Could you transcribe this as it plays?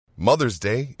Mother's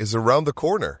Day is around the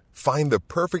corner. Find the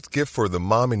perfect gift for the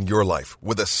mom in your life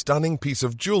with a stunning piece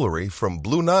of jewelry from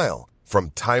Blue Nile.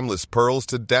 From timeless pearls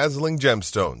to dazzling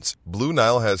gemstones, Blue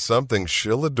Nile has something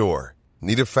she'll adore.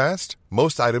 Need it fast?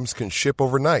 Most items can ship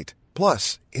overnight.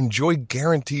 Plus, enjoy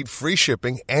guaranteed free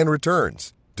shipping and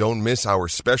returns. Don't miss our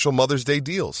special Mother's Day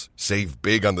deals. Save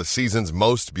big on the season's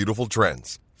most beautiful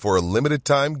trends. For a limited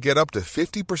time, get up to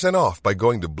 50% off by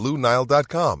going to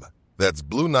BlueNile.com. That's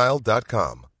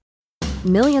BlueNile.com.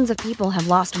 Millions of people have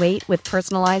lost weight with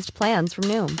personalized plans from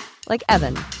Noom. Like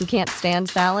Evan, who can't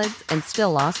stand salads and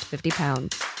still lost 50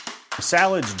 pounds.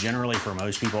 Salads generally for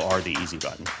most people are the easy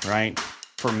button, right?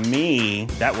 For me,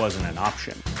 that wasn't an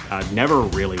option. I never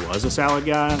really was a salad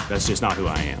guy. That's just not who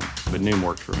I am. But Noom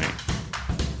worked for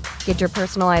me. Get your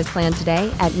personalized plan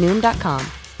today at Noom.com.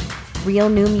 Real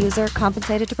Noom user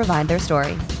compensated to provide their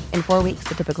story. In 4 weeks,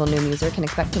 the typical Noom user can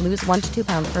expect to lose 1 to 2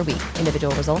 pounds per week.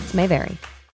 Individual results may vary.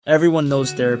 Everyone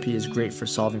knows therapy is great for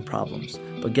solving problems,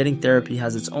 but getting therapy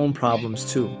has its own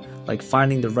problems too, like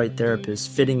finding the right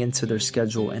therapist, fitting into their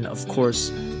schedule, and of course,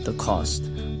 the cost.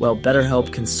 Well,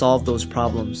 BetterHelp can solve those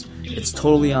problems. It's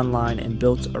totally online and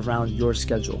built around your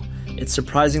schedule. It's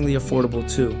surprisingly affordable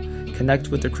too. Connect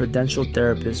with a credentialed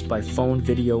therapist by phone,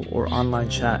 video, or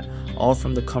online chat, all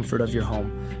from the comfort of your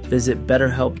home. Visit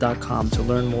BetterHelp.com to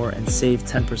learn more and save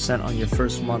 10% on your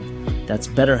first month. That's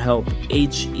BetterHelp,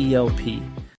 H-E-L-P.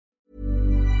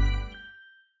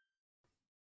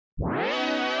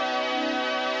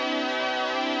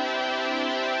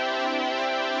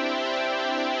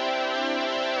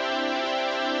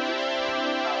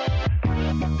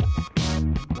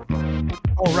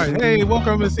 All right. Hey,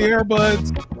 welcome. It's the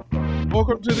Airbuds.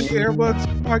 Welcome to the Airbuds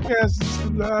podcast.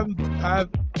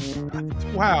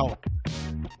 Wow.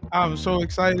 I'm so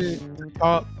excited to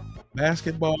talk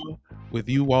basketball with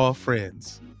you all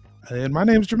friends. And my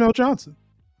name's Jamel Johnson.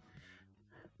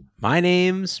 My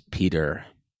name's Peter.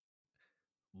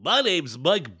 My name's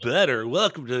Mike Better.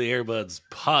 Welcome to the Airbuds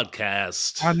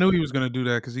podcast. I knew he was going to do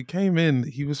that because he came in.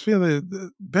 He was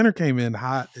feeling, Benner came in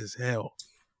hot as hell.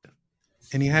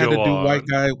 And he had to do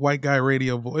white guy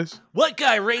radio voice. White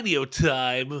guy radio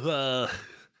time.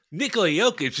 Nikola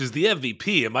Jokic is the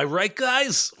MVP. Am I right,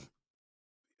 guys?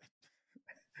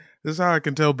 This is how I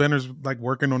can tell Benner's like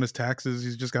working on his taxes.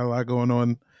 He's just got a lot going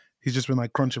on. He's just been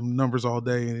like crunching numbers all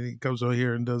day, and he comes over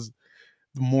here and does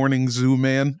the morning zoo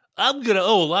man. I'm gonna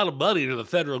owe a lot of money to the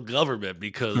federal government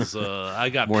because I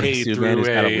got paid zoo through man who's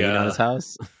got a lien on his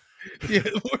house. Yeah.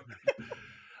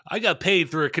 I got paid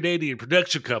through a Canadian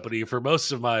production company for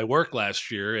most of my work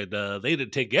last year, and they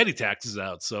didn't take any taxes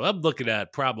out. So I'm looking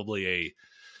at probably a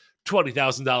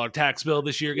 $20,000 tax bill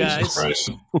this year, guys.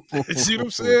 See what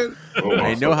I'm saying?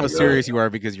 I know how serious you are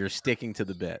because you're sticking to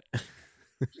the bit.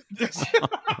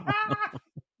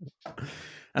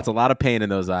 That's a lot of pain in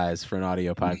those eyes for an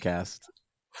audio podcast.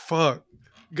 Fuck.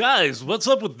 Guys, what's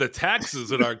up with the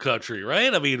taxes in our country,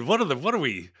 right? I mean, what are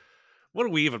we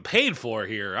even paid for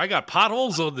here? I got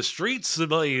potholes on the streets in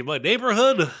my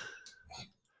neighborhood.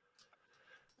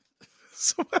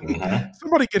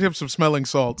 Somebody get him some smelling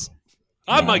salts.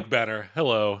 I'm Mike Benner.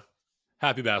 Hello.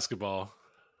 Happy basketball.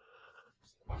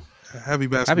 Happy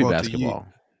basketball. Happy basketball.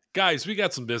 Guys, we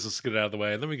got some business to get out of the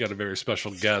way, and then we got a very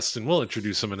special guest, and we'll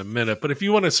introduce him in a minute. But if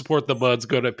you want to support the Buds,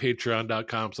 go to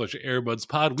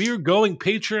patreon.com/airbudspod. We are going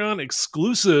Patreon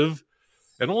exclusive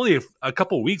in only a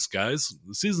couple weeks, guys.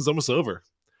 The season's almost over.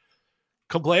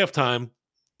 Come playoff time,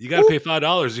 you got to pay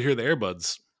 $5 to hear the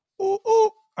Airbuds.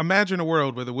 Ooh. Imagine a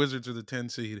world where the Wizards are the 10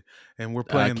 seed, and we're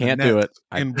playing I can't the Nets do it.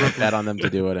 I in bet on them to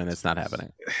do it, and it's not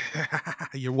happening.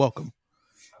 You're welcome.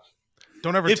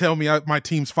 Don't ever tell me my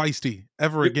team's feisty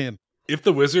ever again. If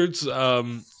the Wizards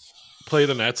play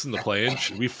the Nets in the play-in,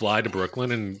 should we fly to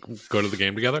Brooklyn and go to the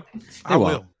game together? I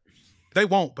will. They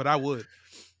won't, but I would.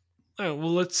 All right,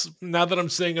 well, now that I'm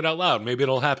saying it out loud, maybe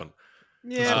it'll happen.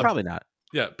 Yeah, probably not.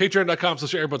 Yeah,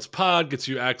 patreon.com/airbudspod gets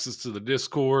you access to the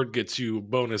Discord, gets you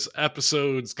bonus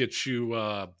episodes, gets you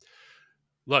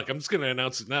look, I'm just gonna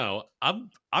announce it now.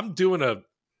 I'm doing a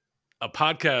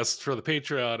podcast for the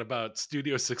Patreon about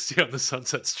Studio 60 on the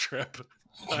Sunset Strip.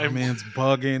 My man's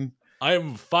bugging. I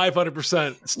am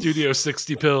 500% Studio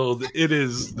 60 pilled. It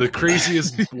is the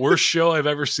craziest, worst show I've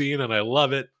ever seen, and I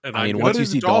love it. And I mean, once you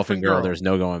see Dolphin Girl, there's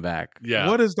no going back. Yeah.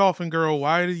 What is Dolphin Girl?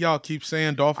 Why do y'all keep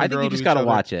saying Dolphin Girl? I think you just got to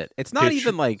watch it. It's not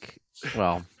even like,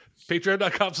 well...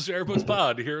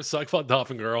 Patreon.com/airbudspod to hear us talk about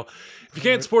Dolphin Girl. If you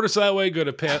can't support us that way, go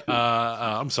to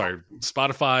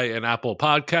Spotify and Apple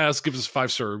Podcasts. Give us a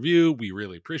 5-star review. We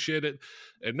really appreciate it.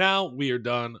 And now we are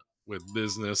done with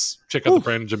business. Check out the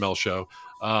Brandon Jamel show.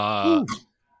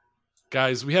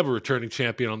 Guys, we have a returning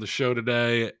champion on the show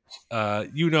today.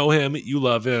 You know him. You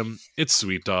love him. It's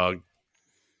Sweet Dogg.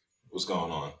 What's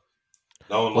going on?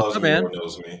 No one What's loves up, me man? or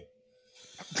knows me.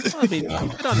 Well, I mean,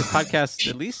 you've been on this podcast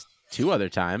at least 2 other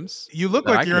times. You look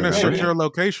that I like you're in can a remember. secure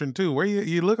location too. Where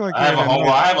you look like I have you're a in home.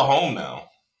 Well, I have a home now.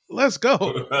 Let's go.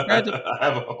 I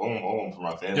have a home for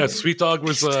my family. Yeah, Sweet Dogg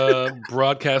was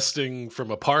broadcasting from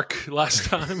a park last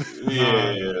time.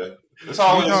 Yeah. It's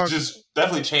always just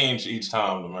definitely changed each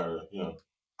time, no matter,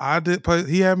 I did.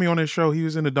 He had me on his show. He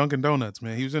was in the Dunkin' Donuts,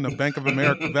 man. He was in the Bank of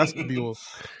America vestibule.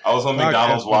 I was on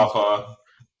McDonald's Wi-Fi.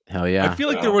 Hell yeah. I feel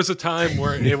like there was a time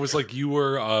where it was like you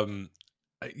were on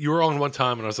one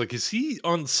time, and I was like, "Is he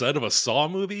on set of a Saw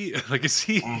movie? Like, is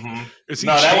he?" Mm-hmm. Is he?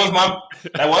 No,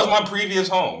 that was my previous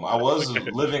home. I was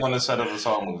living on the set of a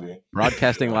Saw movie,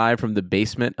 broadcasting live from the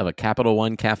basement of a Capital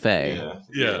One cafe.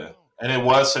 Yeah. And it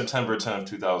was September 10th,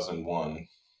 2001.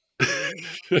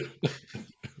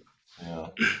 Yeah,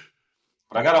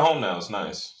 but I got a home now. It's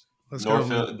nice.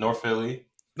 North Philly.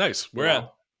 Nice. Where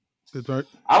at? That's right.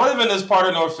 I live in this part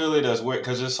of North Philly that's weird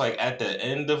because it's like at the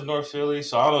end of North Philly.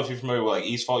 So I don't know if you're familiar with like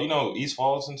East Falls. You know East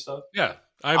Falls and stuff. Yeah,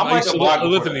 I'm like a block I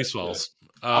live before in that, East Falls.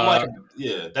 I'm like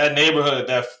that neighborhood,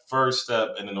 that first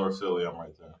step into North Philly. I'm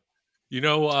right there.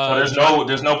 So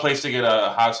there's no place to get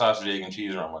a hot sausage, egg, and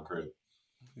cheese around my crib.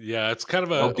 Yeah, it's kind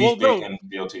of a no beef bacon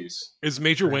BLTs. Is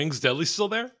Major Wings Deli still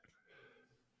there?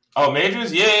 Oh,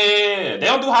 Majors? Yeah. They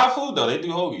don't do hot food though. They do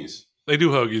hoagies. They do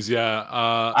hoagies, yeah.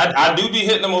 I do be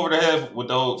hitting them over the head for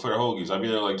the hoagies. I be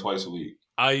there like twice a week.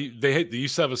 They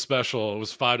used to have a special. It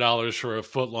was $5 for a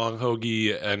foot-long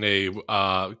hoagie and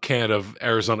a can of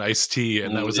Arizona iced tea,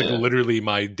 and that was like literally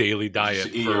my daily diet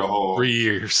for 3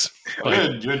 years.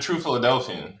 You're a true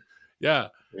Philadelphian. Yeah.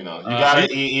 You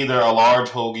gotta eat either a large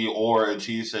hoagie or a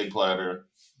cheesesteak platter.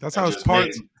 That's how his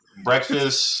parts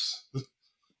breakfast.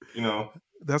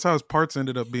 That's how his parts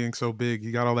ended up being so big.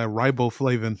 He got all that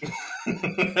riboflavin.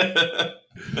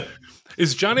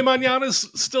 Is Johnny Manana's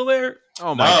still there?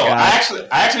 Oh my god!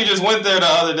 I actually just went there the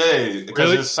other day because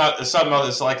really? it's something else.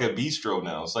 It's like a bistro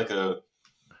now. It's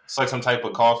like some type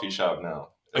of coffee shop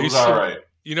now. It was all right.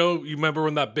 You remember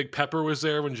when that Big Pepper was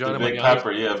there when Johnny Big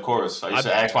Pepper? Yeah, of course. I used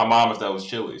to ask my mom if that was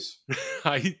Chili's.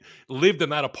 I lived in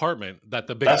that apartment that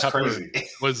the Big Pepper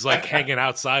was like hanging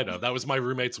outside of. That was my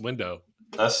roommate's window.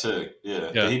 That's sick.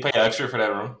 Yeah. Did he pay extra for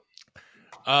that room?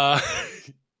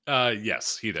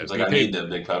 Yes, he did. He was like, I need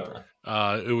that Big Pepper.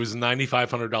 It was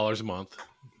 $9,500 a month.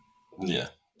 Yeah.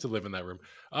 To live in that room.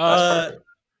 That's perfect.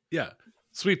 Yeah.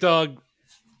 Sweet Dogg,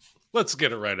 let's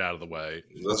get it right out of the way.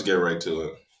 Let's get right to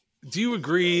it. Do you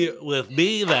agree with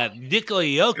me that Nikola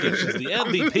Jokic is the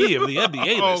MVP of the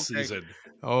NBA this season?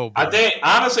 Oh, boy.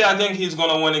 I think he's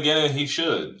going to win again, and he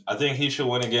should. I think he should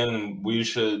win again, and we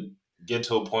should get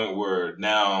to a point where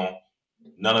now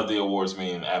none of the awards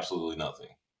mean absolutely nothing.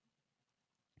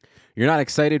 You're not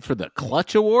excited for the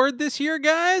Clutch Award this year,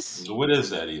 guys? What is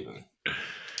that even?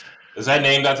 Is that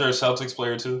named after a Celtics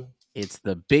player too? It's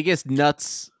the biggest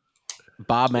nuts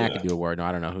Bob McAdoo Award. No,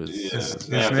 I don't know who's.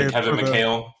 Yeah, Kevin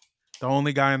McHale. The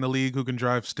only guy in the league who can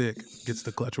drive stick gets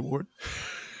the Clutch Award.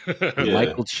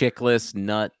 Michael Chiklis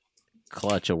Nut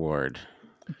Clutch Award.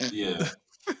 Yeah.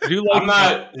 Go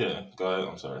ahead.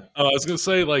 I'm sorry. I was gonna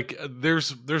say, like,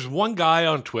 there's one guy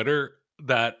on Twitter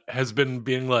that has been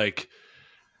being like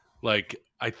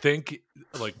I think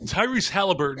like Tyrese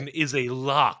Halliburton is a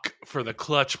lock for the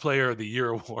Clutch Player of the Year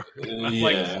award.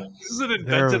 Like, this is an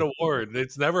invented award.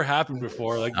 It's never happened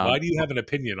before. Like, why do you have an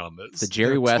opinion on this? The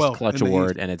Jerry West Clutch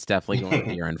Award, and it's definitely going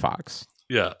to Aaron Fox.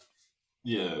 Yeah.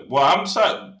 Yeah. Well, I'm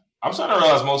starting to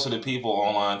realize most of the people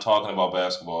online talking about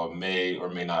basketball may or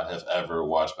may not have ever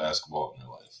watched basketball in their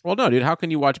life. Well, no, dude. How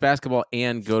can you watch basketball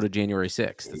and go to January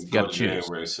 6th? You got to choose.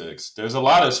 January 6th. There's a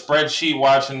lot of spreadsheet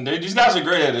watching. These guys are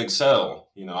great at Excel.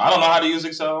 I don't know how to use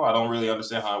Excel. I don't really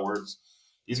understand how it works.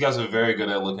 These guys are very good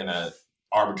at looking at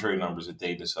arbitrary numbers that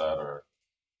they decide are,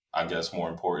 I guess, more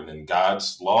important than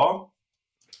God's law.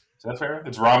 Is that fair?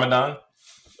 It's Ramadan.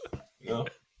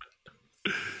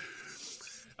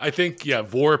 I think,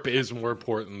 VORP is more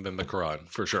important than the Quran,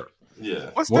 for sure.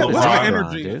 Yeah. What's the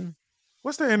energy? Dude?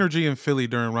 What's the energy in Philly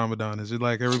during Ramadan? Is it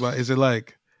like everybody? Is it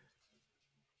like?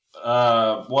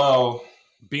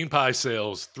 Bean pie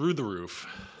sales through the roof.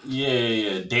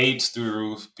 Yeah. Dates through the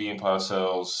roof. Bean pie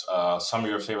sales. Some of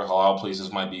your favorite halal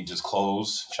places might be just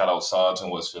closed. Shout out Saad's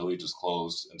in West Philly, just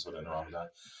closed until the end of Ramadan.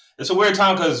 It's a weird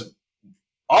time because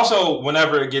also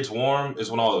whenever it gets warm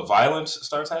is when all the violence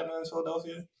starts happening in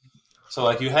Philadelphia. So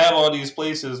like you have all these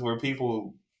places where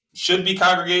people should be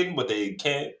congregating, but they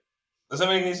can't. Does that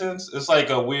make any sense? It's like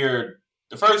a weird.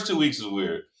 The first 2 weeks is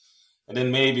weird, And then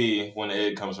maybe when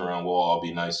Ed comes around, we'll all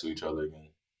be nice to each other again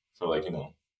for like,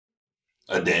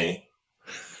 a day.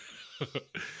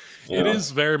 It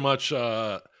is very much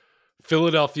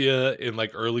Philadelphia in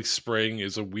like early spring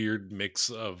is a weird mix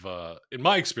of in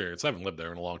my experience, I haven't lived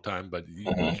there in a long time, but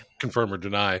you confirm or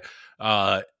deny,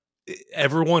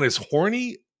 everyone is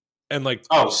horny and like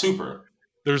super.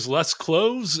 There's less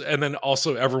clothes, and then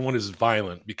also everyone is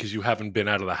violent because you haven't been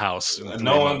out of the house in 3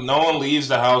 months. No one leaves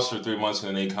the house for 3 months, and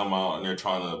then they come out and they're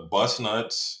trying to bust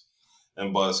nuts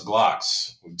and bust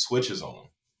Glocks with switches on them.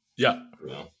 Yeah.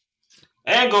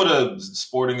 And go to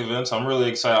sporting events. I'm really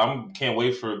excited. Can't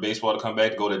wait for baseball to come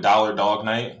back to go to Dogg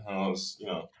Night.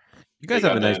 You guys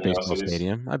have a nice baseball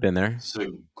stadium. I've been there. It's a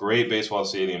great baseball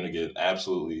stadium to get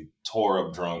absolutely tore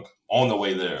up drunk on the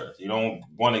way there. You don't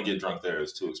want to get drunk there.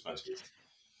 It's too expensive.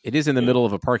 It is in the middle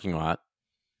of a parking lot.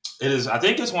 It is. I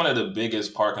think it's one of the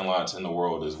biggest parking lots in the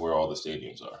world is where all the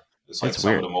stadiums are. It's like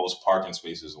some of the most parking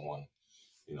spaces in one.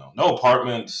 No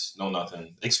apartments, no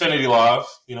nothing. Xfinity Live,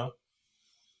 If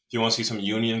you want to see some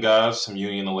union guys, some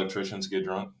union electricians get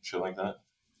drunk, shit like that.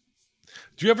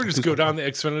 Do you ever just go down the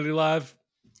Xfinity Live?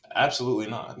 Absolutely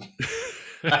not.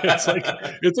 It's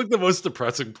like the most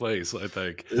depressing place, I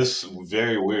think. It's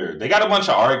very weird. They got a bunch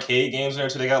of arcade games there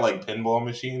too. They got like pinball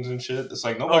machines and shit. It's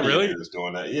like nobody here is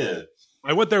doing that. Yeah.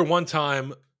 I went there one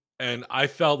time and I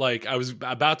felt like I was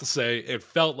about to say it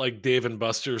felt like Dave and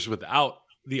Buster's without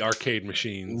the arcade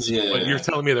machines. Yeah. But you're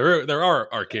telling me there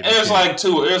are arcade machines.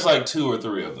 There's like two or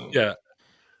three of them. Yeah.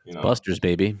 Buster's,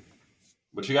 baby.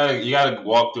 But you gotta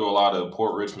walk through a lot of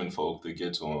Port Richmond folk to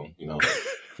get to them,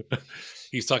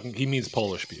 He means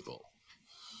Polish people.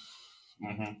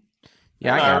 Mm-hmm.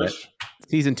 Yeah, I got it.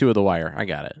 Season 2 of The Wire. I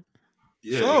got it.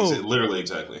 Yeah, literally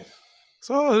exactly.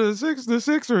 So the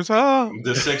Sixers, huh?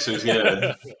 The Sixers,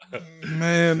 yeah.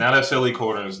 Man. Now that Philly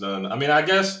quarter is done. I mean, I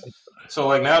guess so.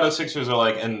 Like now the Sixers are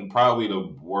like in probably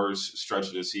the worst stretch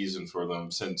of the season for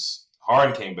them since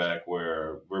Harden came back,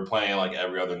 where we're playing like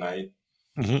every other night.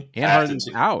 Mm-hmm. And Harden's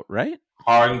out, right?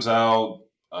 Harden's out.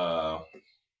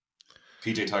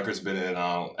 PJ Tucker's been in and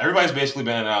out. Everybody's basically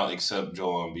been in and out except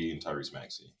Joel Embiid and Tyrese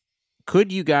Maxey.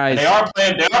 Could you guys? And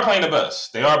they are playing the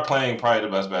best. They are playing probably the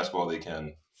best basketball they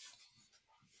can.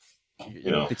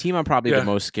 The team I'm probably the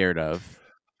most scared of,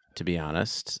 to be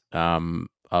honest,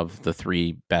 of the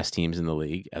 3 best teams in the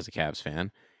league as a Cavs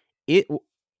fan.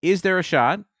 Is there a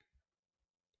shot?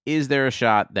 Is there a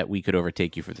shot that we could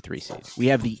overtake you for the 3 seed? We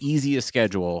have the easiest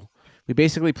schedule. We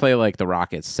basically play like the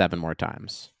Rockets 7 more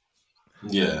times.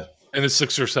 Yeah. And the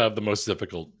Sixers have the most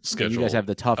difficult schedule. You guys have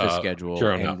the toughest schedule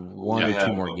and 1 or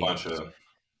 2 more games.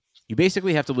 You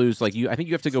basically have to lose I think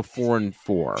you have to go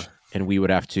 4-4, and we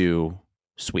would have to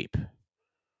sweep.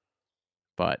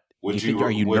 But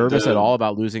are you nervous at all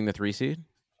about losing the 3 seed?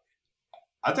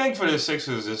 I think for the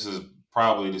Sixers, this is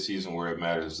probably the season where it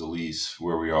matters the least,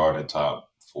 where we are in the top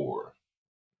 4.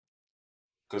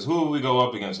 Because who would we go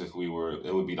up against if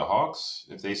it would be the Hawks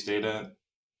if they stayed at.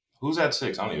 Who's at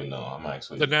 6? I don't even know.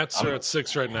 The Nets are at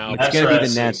 6 right now. It's going to be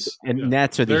the Nets. And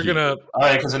Nets are the They're going to. All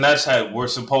right, because the Nets were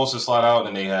supposed to slide out,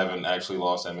 and they haven't actually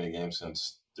lost that many games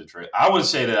since the trade. I would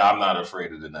say that I'm not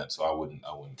afraid of the Nets, so I wouldn't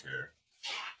care.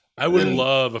 I would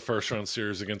love a first-round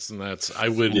series against the Nets. I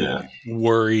would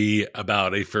worry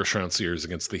about a first-round series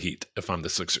against the Heat if I'm the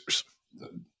Sixers.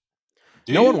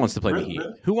 No one wants to play the Heat.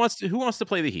 Who wants to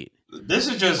play the Heat? This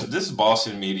is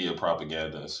Boston media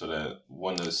propaganda, so that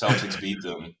when the Celtics beat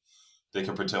them, they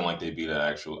can pretend like they beat an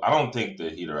actual. I don't think the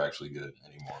Heat are actually good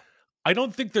anymore. I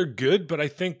don't think they're good, but I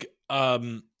think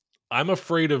I'm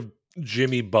afraid of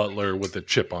Jimmy Butler with a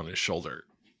chip on his shoulder.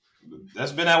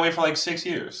 That's been that way for like 6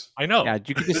 years. I know. Yeah,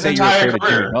 you could just say you're afraid of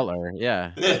Jimmy Butler.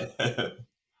 Yeah.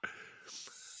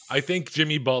 I think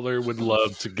Jimmy Butler would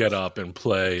love to get up and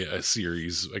play a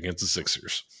series against the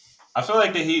Sixers. I feel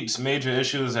like the Heat's major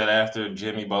issue is that after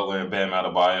Jimmy Butler and Bam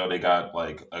Adebayo, they got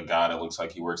like a guy that looks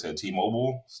like he works at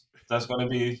T-Mobile that's going to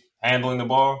be handling the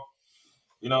ball,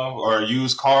 or a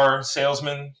used car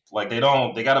salesman. Like they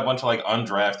got a bunch of like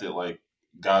undrafted like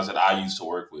guys that I used to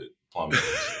work with plumbing.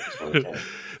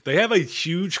 They have a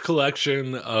huge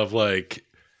collection of like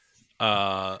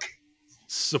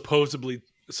supposedly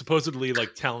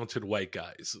like talented white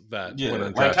guys that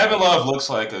like Kevin Love looks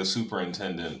like a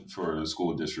superintendent for the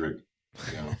school district,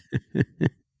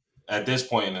 at this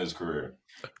point in his career,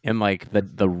 in like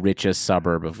the richest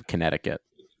suburb of Connecticut.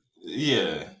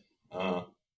 Yeah,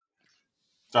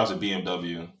 drives a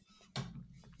BMW.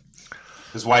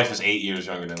 His wife is 8 years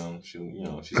younger than him.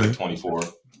 She's like 24.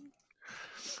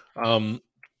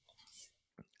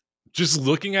 Just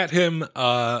looking at him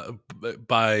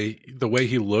by the way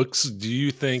he looks, do you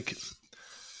think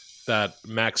that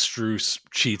Max Strus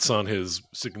cheats on his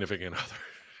significant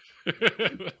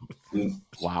other.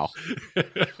 Wow.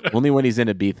 Only when he's in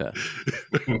Ibiza.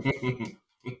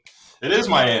 It is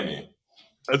Miami.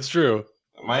 That's true.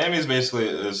 Miami is basically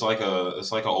it's like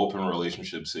an open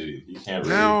relationship city. You can't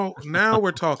really. Now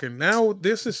we're talking. Now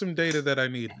this is some data that I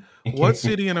need. What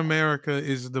city in America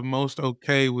is the most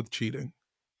okay with cheating?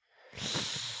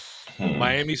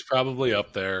 Miami's probably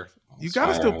up there. You got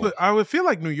to still put. I would feel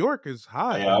like New York is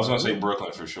high. Yeah, I was gonna say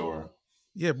Brooklyn for sure.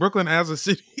 Yeah, Brooklyn as a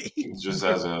city, just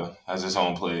as its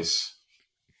own place.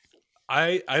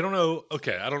 I don't know.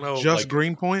 Okay, I don't know. Just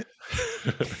Greenpoint.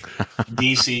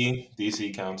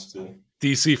 DC counts too.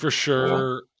 DC for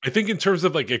sure. Yeah. I think in terms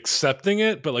of like accepting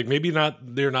it, but like maybe not.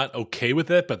 They're not okay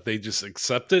with it, but they just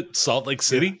accept it. Salt Lake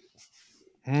City.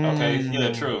 Yeah. Okay.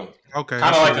 Yeah. True. Okay.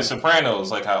 Kind of like The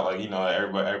Sopranos, like how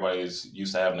everybody's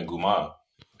used to having a guma.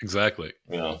 Exactly.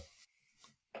 But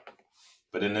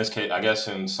in this case, I guess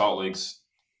in Salt Lake,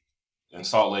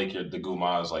 the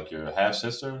guma is like your half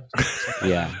sister.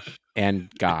 Yeah, and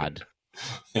God.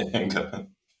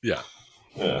 Yeah.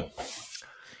 Yeah.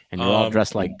 And you're all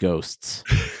dressed like ghosts.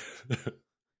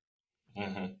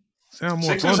 Mm-hmm.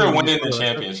 Sixers are winning the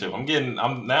championship. I'm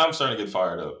starting to get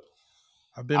fired up.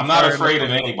 I'm not afraid of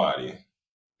anybody.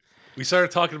 We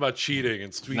started talking about cheating,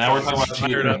 and now we're talking about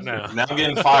cheating. Up now I'm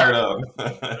getting fired up.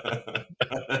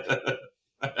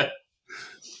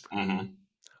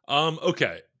 Mm-hmm.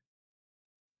 Okay.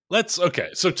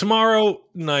 So tomorrow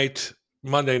night,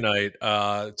 Monday night,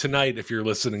 tonight, if you're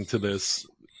listening to this,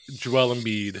 Joel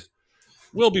Embiid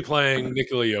will be playing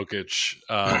Nikola Jokic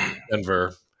in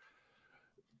Denver.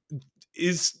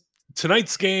 Is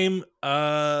tonight's game,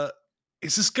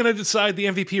 is this going to decide the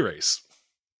MVP race?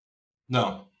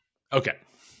 No. Okay.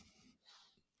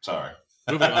 Sorry.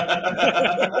 Moving on.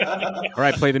 All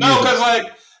right, play the music. Because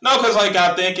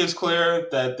I think it's clear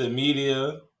that the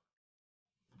media,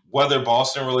 whether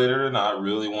Boston related or not,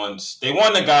 really want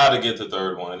the guy to get the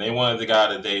third one, and they wanted the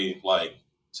guy that they like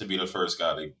to be the first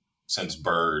guy since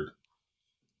Bird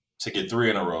to get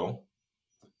 3 in a row.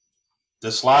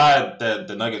 The slide that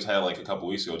the Nuggets had like a couple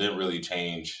weeks ago didn't really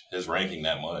change his ranking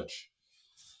that much.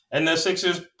 And the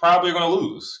Sixers probably are going to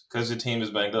lose because the team is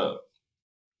banged up.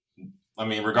 I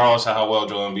mean, regardless of how well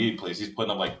Joel Embiid plays, he's putting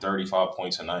up like 35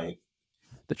 points a night.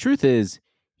 The truth is,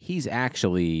 he's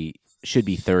actually should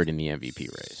be third in the MVP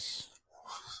race.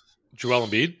 Joel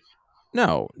Embiid?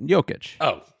 No, Jokic.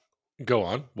 Oh, go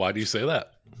on. Why do you say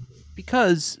that?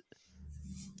 Because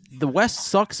the West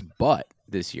sucks butt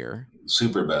this year.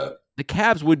 Super bad. The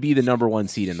Cavs would be the number 1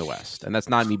 seed in the West, and that's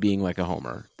not me being like a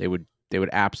homer. They would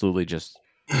absolutely just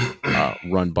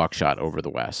run buckshot over the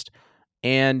West.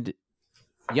 And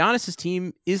Giannis's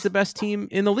team is the best team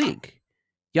in the league.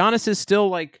 Giannis is still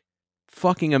like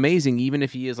fucking amazing, even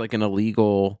if he is like an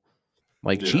illegal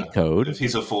cheat code. If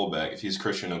he's a fullback, if he's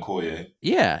Christian Okoye.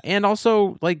 Yeah, and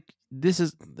also like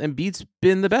Embiid's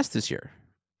been the best this year.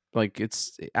 Like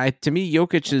to me,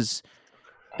 Jokic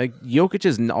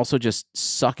is also just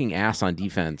sucking ass on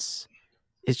defense.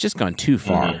 It's just gone too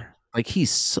far. Mm-hmm. Like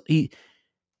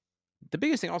the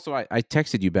biggest thing also, I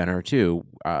texted you, Benner, too.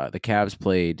 The Cavs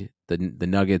played the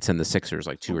Nuggets and the Sixers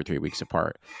like 2 or 3 weeks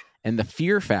apart. And the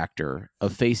fear factor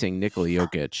of facing Nikola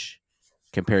Jokic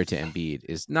compared to Embiid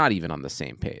is not even on the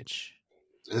same page.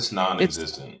 It's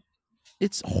non-existent.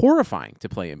 It's horrifying to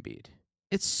play Embiid.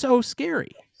 It's so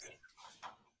scary.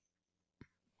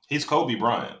 He's Kobe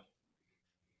Bryant.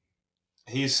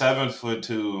 He's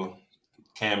 7'2",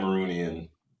 Cameroonian,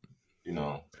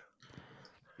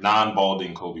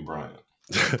 non-balding Kobe Bryant.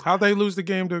 How'd they lose the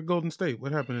game to Golden State?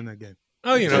 What happened in that game?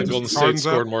 Oh, Golden State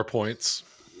scored more points.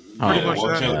 Joel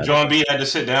Embiid had to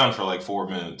sit down for like 4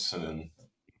 minutes, and then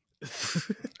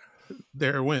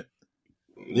there it went.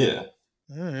 Yeah.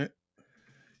 All right.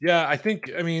 Yeah,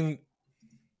 the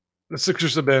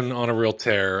Sixers have been on a real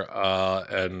tear,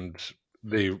 and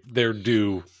they're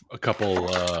due a couple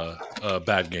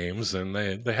bad games, and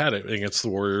they had it against the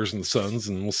Warriors and the Suns,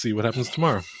 and we'll see what happens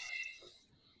tomorrow.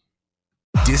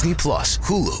 Disney Plus,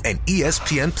 Hulu, and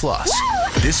ESPN Plus.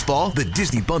 This fall, the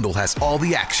Disney Bundle has all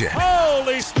the action.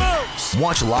 Holy smokes!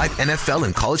 Watch live NFL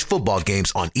and college football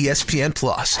games on ESPN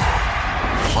Plus.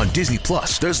 On Disney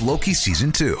Plus, there's Loki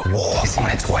Season 2. War is on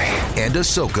its way. And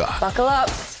Ahsoka. Buckle up.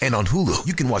 And on Hulu,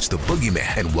 you can watch The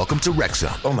Boogeyman and Welcome to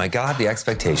Wrexham. Oh my God, the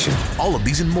expectation. All of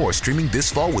these and more streaming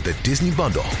this fall with the Disney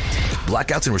Bundle.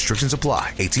 Blackouts and restrictions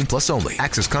apply. 18 plus only.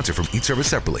 Access content from each service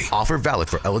separately. Offer valid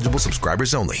for eligible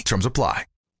subscribers only. Terms apply.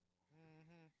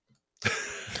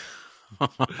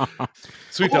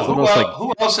 Sweet.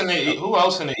 Who else in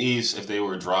the East, if they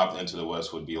were dropped into the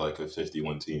West, would be like a 50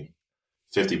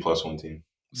 plus 1 team?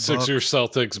 Sixers,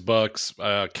 Celtics, Bucks,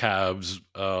 Cavs.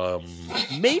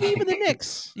 Maybe even the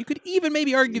Knicks. You could even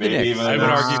maybe argue the Knicks. I would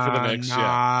argue for the Knicks.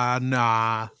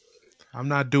 Nah. I'm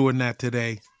not doing that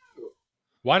today.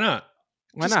 Why not?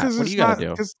 Why not? What do you got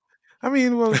to do? I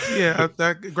mean, well, yeah,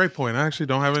 great point. I actually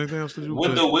don't have anything else to do.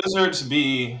 Would the Wizards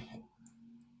be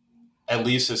at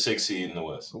least a 6 seed in the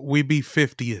West? We be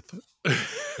 50th.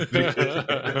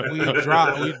 we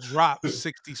drop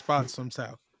 60 spots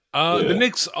somehow. The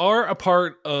Knicks are a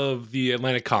part of the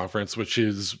Atlantic Conference, which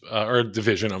is or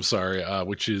division. I'm sorry,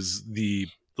 which is the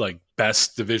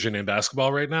best division in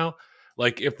basketball right now.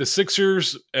 Like if the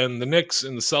Sixers and the Knicks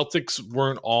and the Celtics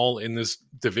weren't all in this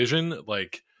division,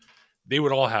 they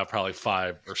would all have probably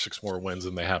 5 or 6 more wins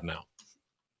than they have now.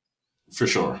 For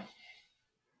sure.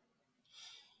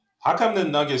 How come the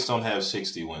Nuggets don't have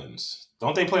 60 wins?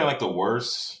 Don't they play the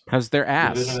worst? Because they're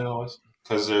ass.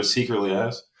 Because they're secretly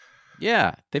ass?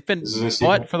 Yeah. They've been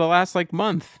butt for the last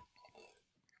month.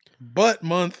 Butt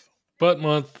month.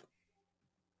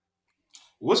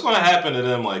 What's going to happen to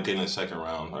them in the second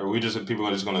round? Are people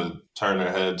are just going to turn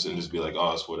their heads and just be like,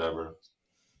 oh, it's whatever?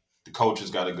 The coach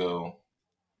has got to go.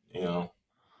 I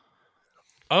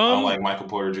don't like Michael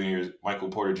Porter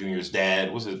Jr.'s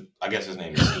dad. I guess his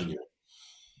name is Senior.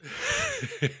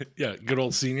 Yeah, good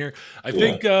old Senior. I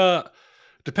think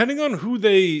depending on who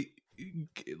they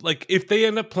if they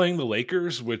end up playing the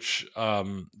Lakers, which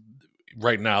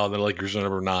right now the Lakers are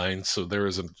number 9, so there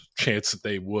is a chance that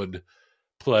they would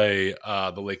play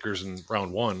the Lakers in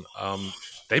round 1.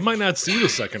 They might not see the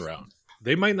second round.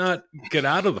 They might not get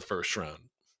out of the first round.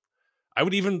 I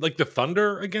would even the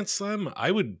Thunder against them.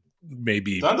 I would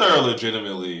maybe Thunder are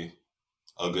legitimately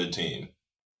a good team.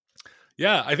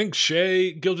 Yeah, I think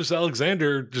Shai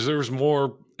Gilgeous-Alexander deserves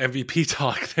more MVP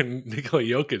talk than Nikola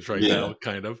Jokic right now.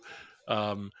 Kind of.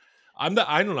 I don't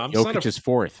know. Jokic is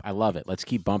 4th. I love it. Let's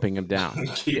keep bumping him down.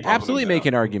 Absolutely make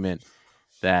an argument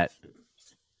that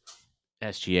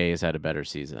SGA has had a better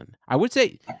season. I would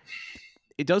say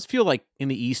it does feel like in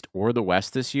the East or the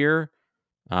West this year.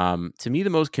 To me, the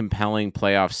most compelling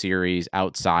playoff series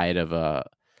outside of a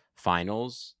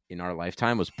finals in our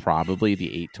lifetime was probably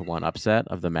the 8-1 upset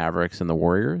of the Mavericks and the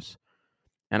Warriors.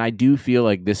 And I do feel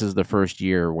like this is the first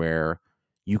year where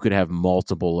you could have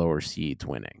multiple lower seeds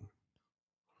winning,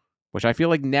 which I feel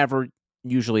like never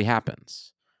usually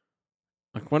happens.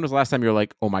 When was the last time you were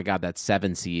like, oh my God, that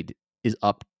 7 seed is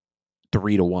up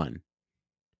 3-1?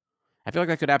 I feel like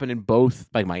that could happen in both.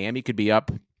 Miami could be up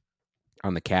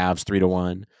on the Cavs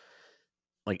 3-1.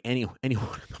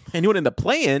 Anyone in the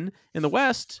play-in in the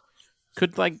West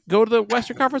could go to the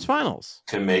Western Conference Finals.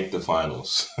 Can make the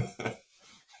finals.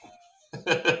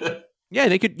 Yeah,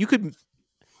 they could. You could.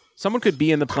 Someone could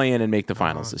be in the play-in and make the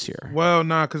finals this year. Well,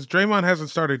 nah, because Draymond hasn't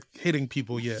started hitting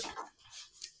people yet.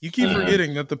 You keep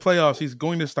forgetting that the playoffs, he's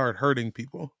going to start hurting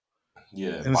people.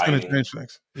 Yeah, and it's going to change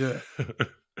things.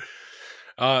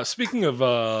 Yeah. Speaking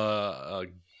of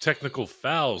technical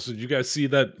fouls, did you guys see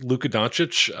that Luka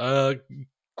Doncic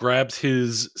grabbed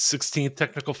his 16th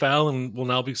technical foul and will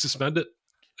now be suspended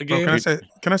again?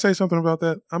 Can I say something about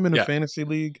that? I'm in a fantasy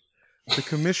league. The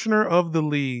commissioner of the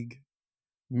league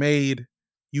made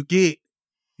you get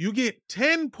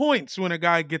 10 points when a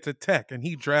guy gets a tech, and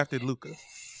he drafted Luka.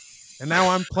 And now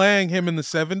I'm playing him in the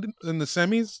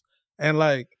semis, and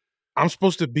I'm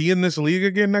supposed to be in this league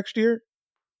again next year.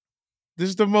 This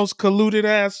is the most colluded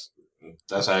ass.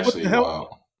 That's actually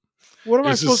wild. What am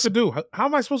I supposed to do? How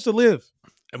am I supposed to live?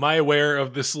 Am I aware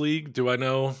of this league? Do I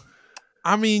know?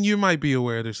 I mean, you might be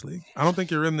aware of this league. I don't think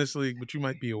you're in this league, but you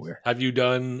might be aware. Have you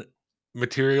done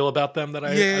material about them that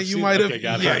I? Yeah, I've you seen? might have. Okay,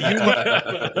 got Yeah, it. you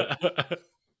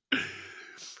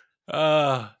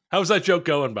might. How's that joke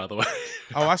going, by the way?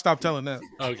 Oh, I stopped telling that.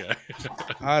 Okay.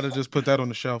 I had to just put that on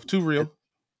the shelf. Too real.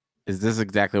 Is this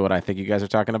exactly what I think you guys are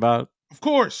talking about? Of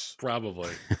course.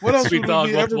 Probably. What else Sweet would Dog,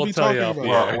 we ever we'll be tell talking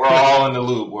you. about? We're all in the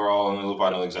loop. I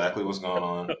know exactly what's going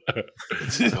on. I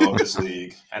know this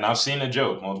league. And I've seen the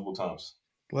joke multiple times.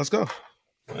 Let's go.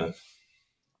 Yeah.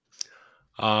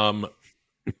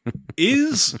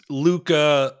 Is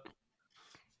Luka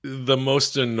the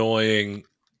most annoying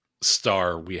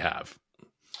star we have?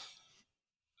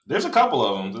 There's a couple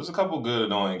of them. There's a couple good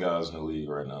annoying guys in the league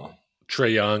right now.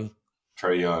 Trae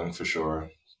Young, for sure.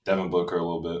 Devin Booker a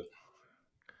little bit.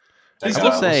 I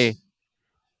will say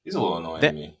he's a little annoying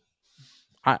to me.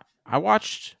 I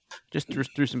watched just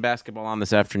threw some basketball on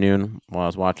this afternoon while I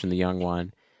was watching the young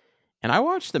one, and I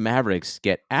watched the Mavericks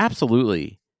get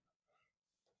absolutely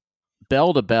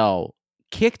bell to bell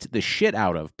kicked the shit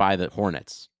out of by the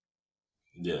Hornets.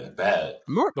 Yeah, bad.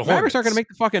 The Mavericks aren't going to make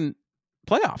the fucking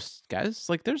playoffs, guys.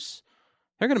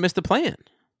 They're going to miss the play-in.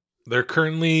 They're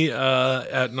currently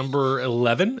at number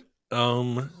 11.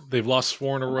 They've lost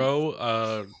 4 in a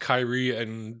row. Kyrie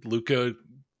and Luka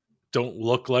don't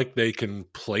look like they can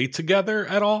play together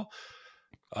at all.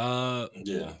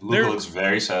 Yeah, Luka looks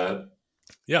very sad.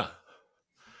 Yeah.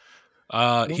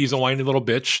 He's a whiny little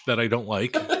bitch that I don't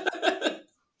like.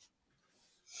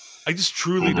 I just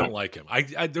truly don't like him.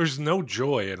 There's no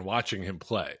joy in watching him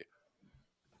play.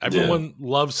 Everyone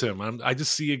loves him. I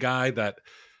just see a guy that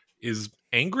is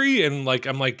angry and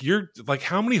I'm like, you're like,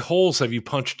 how many holes have you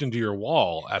punched into your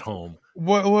wall at home?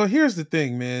 Well, here's the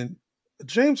thing, man.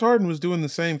 James Harden was doing the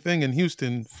same thing in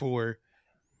Houston for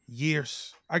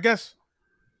years. I guess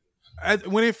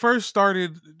when it first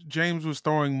started, James was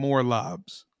throwing more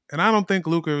lobs. And I don't think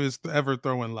Luka is ever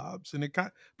throwing lobs.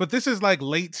 But this is like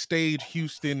late stage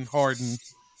Houston Harden,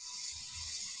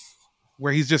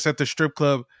 where he's just at the strip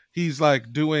club. He's like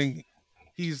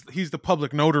he's the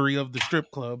public notary of the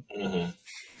strip club. Mm-hmm.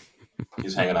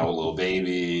 He's hanging out with Lil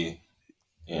Baby,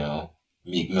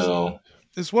 Meek Mill.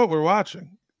 It's what we're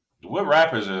watching. What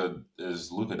rappers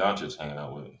is Luka Doncic hanging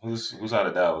out with? Who's out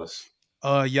of Dallas?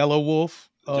 Yellow Wolf,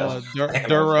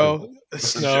 Duro,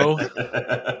 Snow.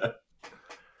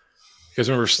 You guys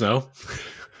remember Snow?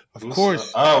 Of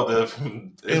course.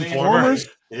 The Informers?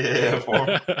 Yeah,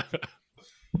 Informer.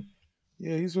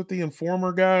 Yeah, he's with the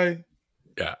Informer guy.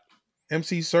 Yeah.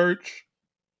 MC Search.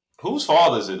 Whose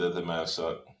fault is it that the Mavs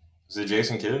suck? Is it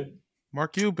Jason Kidd?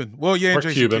 Mark Cuban. Well, yeah, Mark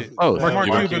Jason Cuban. Kidd. Oh, Mark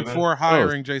Cuban for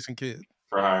hiring Jason Kidd.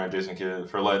 For hiring Jason Kidd.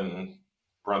 For letting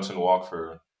Brunson walk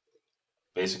for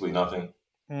basically nothing.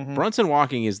 Mm-hmm. Brunson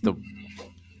walking is the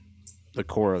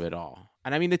core of it all.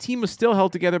 And I mean, the team was still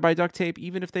held together by duct tape,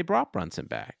 even if they brought Brunson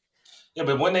back. Yeah,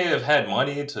 but when they have had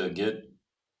money to get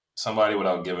somebody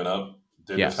without giving up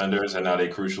their defenders, and now they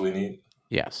crucially need.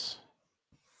 Yes.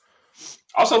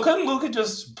 Also, couldn't Luka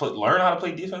just learn how to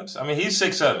play defense? I mean, he's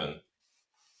 6'7".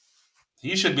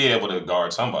 He should be able to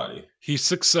guard somebody. He's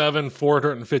 6'7",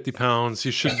 450 pounds.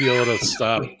 He should be able to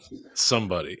stop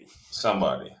somebody. He's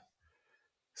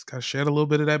got to shed a little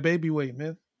bit of that baby weight,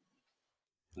 man.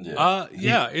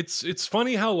 Yeah. It's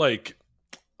funny how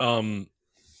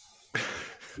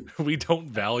we don't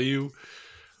value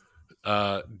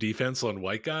defense on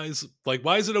white guys. Like,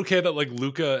 why is it okay that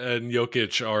Luka and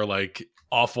Jokic are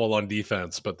awful on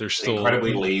defense, but they're still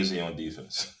incredibly lazy on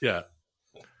defense? Yeah.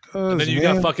 And then you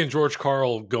got fucking George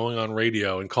Karl going on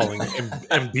radio and calling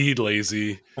Embiid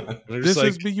lazy. This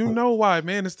is, but you know why,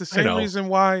 man? It's the same reason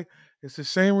why. It's the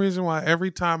same reason why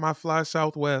every time I fly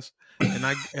Southwest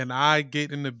and I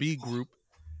get in the B group,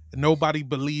 nobody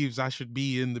believes I should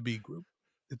be in the B group.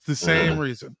 It's the same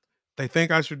reason. They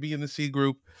think I should be in the C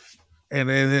group, and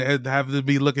they have to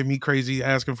be looking at me crazy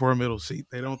asking for a middle seat.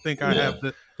 They don't think I have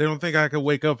to. They don't think I could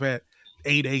wake up at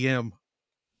 8 a.m.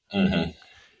 Mm-hmm.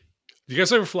 Do you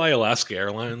guys ever fly Alaska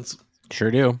Airlines?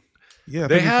 Sure do. Yeah,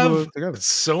 they have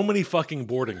so many fucking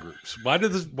boarding groups. Why do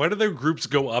their groups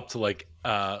go up to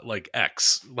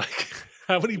X?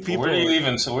 How many people? Where do you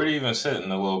even sit in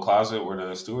the little closet where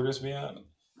the stewardess be at?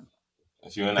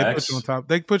 If you're in X,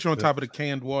 they put you on top of the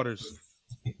canned waters.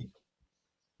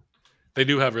 They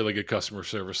do have really good customer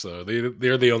service, though.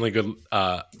 They're the only good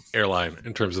airline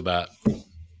in terms of that.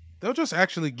 They'll just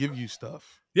actually give you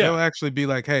stuff. Yeah. They'll actually be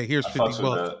like, "Hey, here's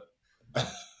 $50."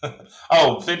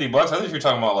 Oh, $50! I think you're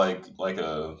talking about like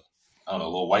a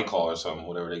little White Claw or something,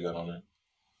 whatever they got on there.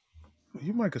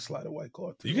 You might could slide a White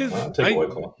Claw too. You can take a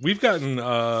White Claw. We've gotten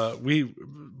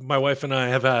my wife and I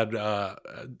have had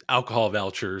alcohol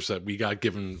vouchers that we got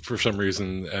given for some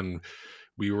reason, and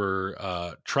we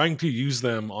were trying to use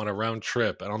them on a round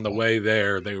trip, and on the way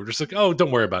there, they were just like, "Oh, don't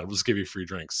worry about it. We'll just give you free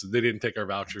drinks." So they didn't take our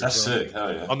vouchers. That's sick.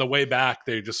 Hell yeah. On the way back,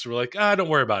 they just were like, "Don't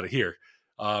worry about it. Here."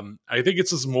 I think it's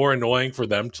just more annoying for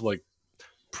them to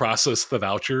process the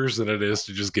vouchers than it is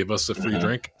to just give us a free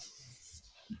drink.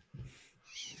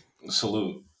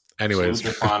 Salute. Anyways,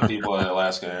 salute the fine people at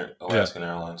Alaskan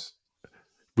Airlines.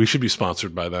 We should be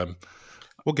sponsored by them.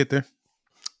 We'll get there.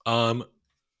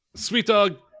 Sweet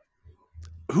Dog,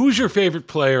 who's your favorite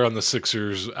player on the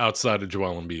Sixers outside of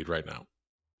Joel Embiid right now?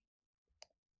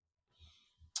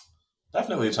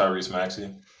 Definitely Tyrese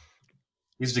Maxey.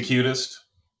 He's the cutest.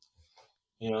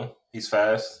 He's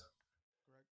fast.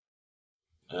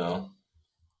 And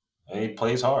he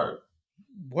plays hard.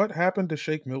 What happened to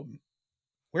Shake Milton?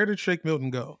 Where did Shake Milton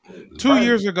go? 2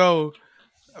 years ago,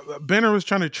 Benner was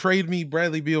trying to trade me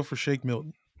Bradley Beal for Shake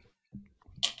Milton.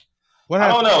 What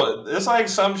happened? I don't know. It's like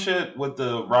some shit with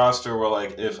the roster where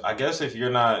if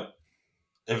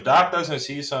Doc doesn't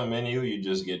see something in you, you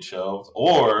just get shelved.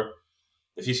 Or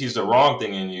if he sees the wrong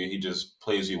thing in you, he just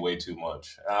plays you way too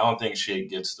much. I don't think Shake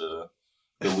gets the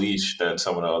leash that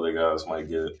some of the other guys might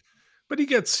get. But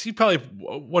he probably,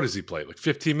 what does he play? Like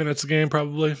 15 minutes a game,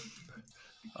 probably.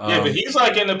 Yeah, but he's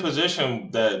like in a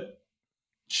position that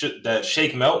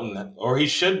Shake Melton, or he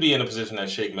should be in a position that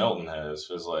Shake Melton has,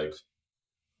 is like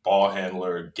ball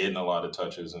handler, getting a lot of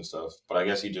touches and stuff. But I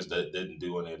guess he just didn't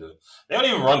do any of the. They don't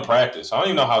even run practice. I don't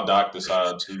even know how Doc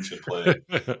decides who should play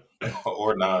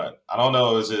or not. I don't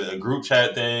know. Is it a group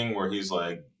chat thing where he's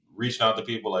like reaching out to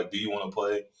people like, "Do you want to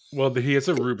play?" Well, he has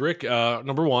a rubric.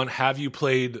 Number one, have you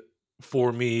played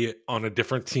for me on a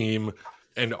different team?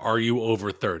 And are you over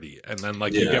 30? And then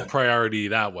you get priority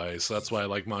that way. So that's why I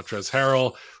like Montrezl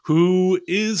Harrell, who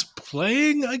is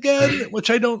playing again, which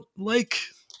I don't like.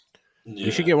 Yeah.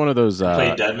 You should get one of those. He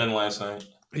played Deadman last night.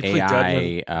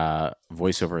 AI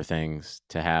voiceover things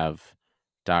to have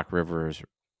Doc Rivers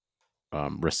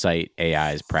recite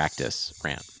AI's practice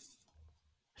rant.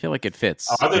 I feel like it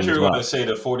fits. I thought you were going to say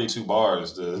the 42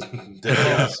 bars.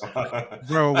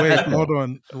 Bro, wait, hold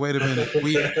on. Wait a minute.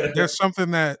 There's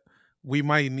something that we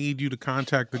might need you to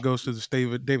contact the ghost of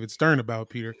the David Stern about,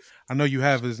 Peter. I know you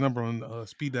have his number on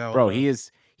speed dial. Bro, he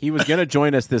was going to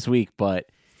join us this week, but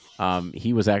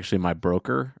he was actually my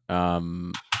broker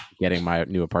getting my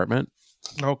new apartment.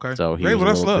 Okay. So he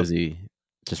was a little busy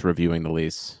just reviewing the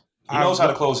lease. He knows how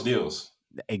to close deals.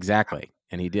 Exactly.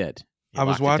 And he did. I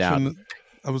was watching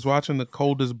The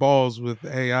Coldest Balls with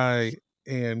AI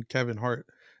and Kevin Hart.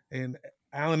 And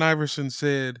Allen Iverson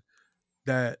said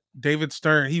that David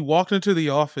Stern, he walked into the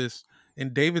office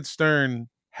and David Stern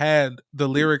had the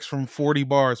lyrics from 40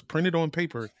 bars printed on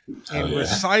paper and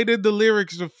recited the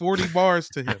lyrics of 40 bars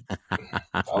to him.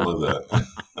 I love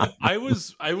that. I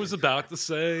was about to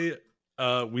say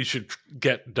we should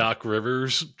get Doc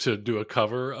Rivers to do a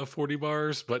cover of 40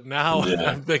 bars, but now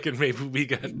I'm thinking maybe we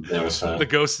get the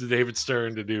ghost of David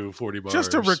Stern to do 40 bars.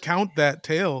 Just to recount that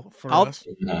tale for us.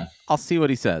 I'll see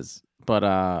what he says. But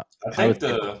I'll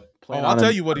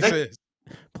tell you what he says.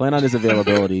 Plan on his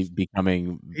availability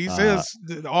becoming. He says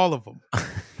all of them. I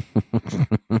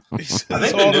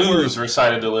think the news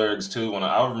recited the lyrics too.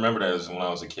 I remember that as when I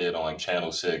was a kid on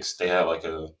Channel 6. They had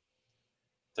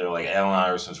they're like Allen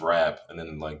Iverson's rap, and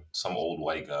then some old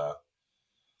white guy.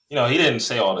 He didn't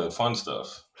say all the fun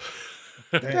stuff.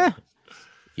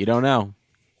 You don't know.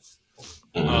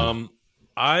 Mm-hmm.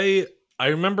 I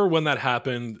remember when that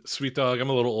happened. Sweet Dog, I'm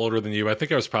a little older than you. I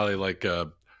think I was probably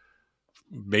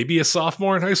maybe a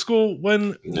sophomore in high school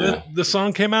when the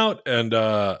song came out, and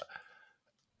I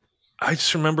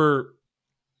just remember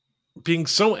being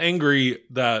so angry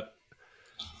that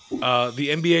the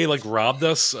NBA robbed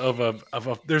us of a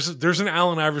there's an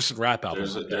Allen Iverson rap album.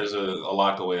 There's a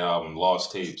Lockaway album,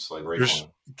 Lost Tapes, there's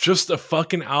just a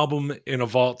fucking album in a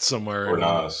vault somewhere. Or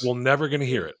Nas. We're never gonna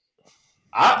hear it.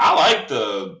 I like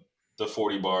the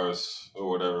 40 bars or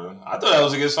whatever. I thought that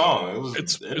was a good song.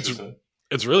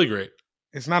 It's really great.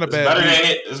 It's not a bad.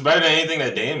 It's better than anything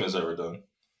that Dame has ever done.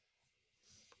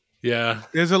 Yeah,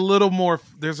 there's a little more.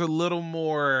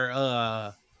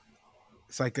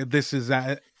 It's like this is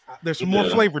that. There's some more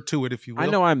flavor to it, if you will. I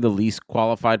know I'm the least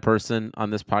qualified person on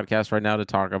this podcast right now to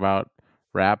talk about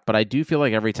rap, but I do feel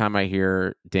like every time I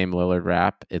hear Dame Lillard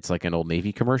rap, it's like an Old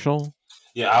Navy commercial.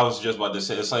 Yeah, I was just about to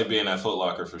say it's like being at Foot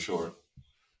Locker for sure.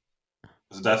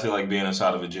 It's definitely like being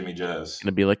inside of a Jimmy Jazz. It's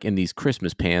gonna be like, in these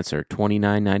Christmas pants are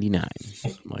 $29.99.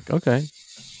 I'm like, okay.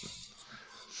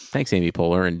 Thanks, Amy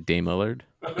Poehler and Dame Lillard.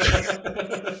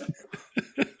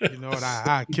 You know what?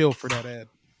 I kill for that ad.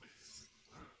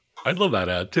 I'd love that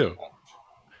ad too.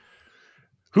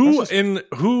 Who in the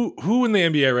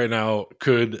NBA right now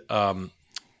could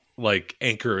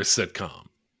anchor a sitcom?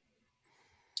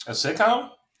 A sitcom?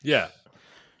 Yeah.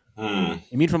 You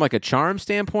mean from a charm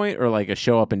standpoint or a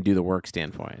show up and do the work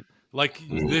standpoint?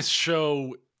 This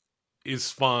show is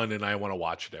fun and I want to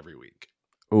watch it every week.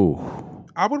 Ooh.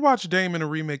 I would watch Dame in a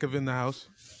remake of In the House.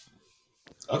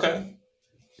 Okay.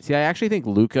 See, I actually think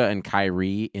Luka and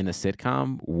Kyrie in a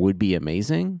sitcom would be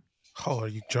amazing. Oh, are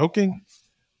you joking?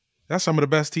 That's some of the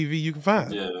best TV you can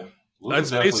find. Yeah.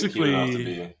 Luka's that's basically enough to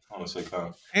be on a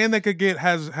sitcom. And they could get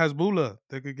Hasbulla.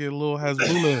 They could get a little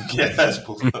Hasbulla. Yeah,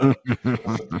 Hasbulla.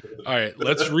 All right,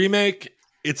 let's remake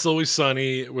It's Always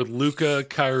Sunny with Luka,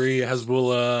 Kyrie,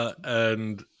 Hasbulla,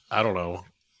 and I don't know,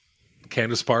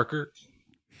 Candace Parker.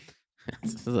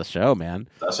 This is a show, man.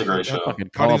 That's a great show.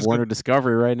 Fucking call up Warner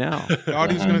Discovery right now.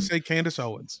 Audie's going to say Candace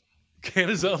Owens.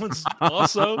 Candace Owens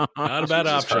also not a bad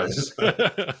option.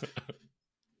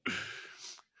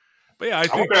 But yeah,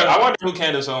 I wonder who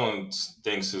Candace Owens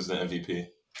thinks is the MVP.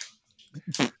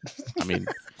 I mean,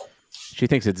 she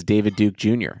thinks it's David Duke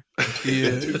Jr.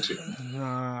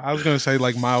 Yeah. I was going to say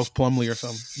Miles Plumlee or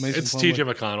something. Mason it's Plumlee.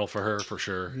 TJ McConnell for her, for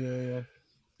sure. Yeah.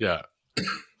 Yeah.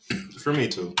 For me,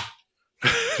 too.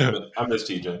 I miss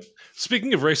TJ.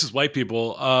 Speaking of racist white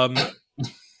people,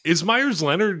 is Myers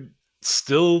Leonard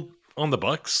still on the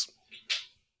Bucks?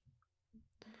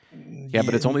 Yeah,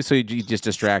 but it's only so he just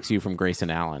distracts you from Grayson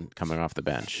Allen coming off the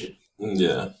bench.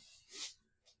 Yeah.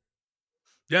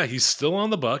 Yeah, he's still on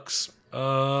the Bucks.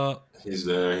 He's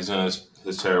there. He's in his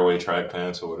tearaway track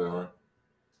pants or whatever.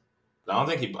 I don't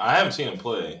think I haven't seen him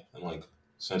play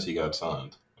since he got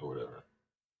signed or whatever.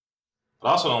 But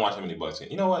I also don't watch him any Bucks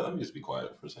games. You know what? Let me just be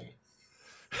quiet for a second.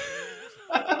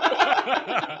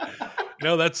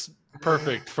 No, that's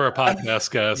perfect for a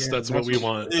podcast guest. That's what we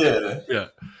want. Yeah.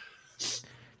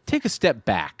 Take a step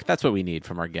back. That's what we need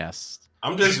from our guests.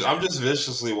 I'm just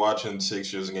viciously watching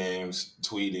Sixers games,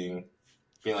 tweeting,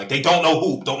 being like, they don't know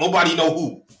hoop. Don't nobody know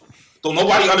hoop. Don't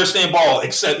nobody understand ball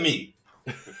except me.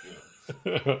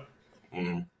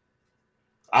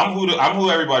 I'm who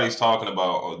everybody's talking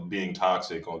about being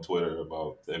toxic on Twitter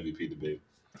about the MVP debate.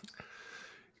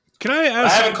 Can I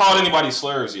ask? I haven't called anybody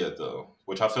slurs yet, though,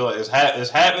 which I feel like is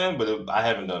happening, but I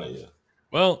haven't done it yet.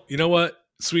 Well, you know what,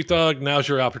 Sweet Dog, now's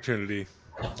your opportunity.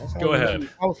 Go ahead.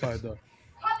 Qualified though.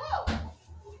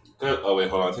 Oh wait,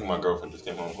 hold on. I think my girlfriend just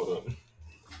came home. Hold up.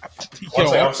 Yo, One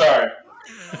second, I'm sorry.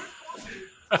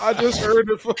 I just heard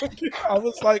the fucking. I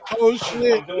was like, oh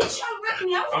shit.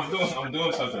 I'm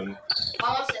doing something.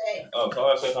 I'll say hey. Oh,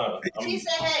 call say hi. He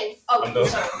said hey. Oh, I'm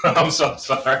doing, I'm so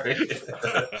sorry.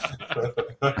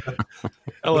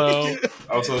 Hello.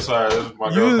 I'm so sorry. This is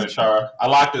my girlfriend, Shara. I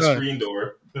locked the screen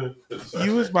door.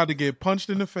 You was about to get punched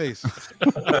in the face.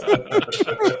 It's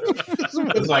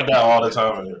like that all the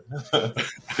time.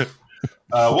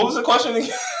 What was the question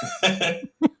again?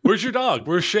 Where's your dog?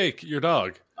 Where's Shake, your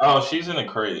dog? Oh, she's in a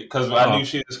crate because I knew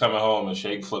she was coming home, and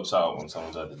Shake flips out when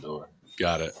someone's at the door.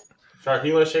 Got it. Shark,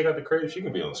 you let Shake out the crate? She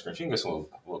can be on the screen. She can get some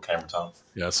little camera time.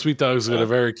 Yeah, Sweet Dog's got a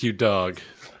very cute dog.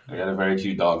 I got a very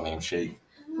cute dog named Shake.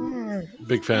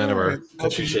 Big fan of her.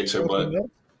 Because she shakes her butt.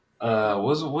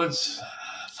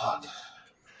 Fuck.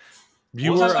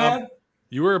 You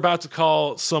were about to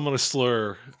call someone a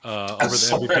slur over the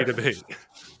MVP debate.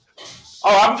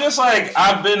 Oh, I'm just like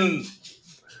I've been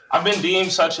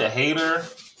deemed such a hater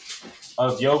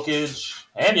of Jokic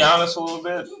and Giannis a little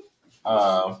bit.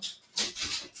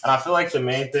 And I feel like the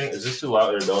main thing is this too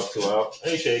loud. Your dog's too loud.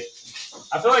 Hey, Shake.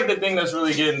 I feel like the thing that's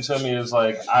really getting to me is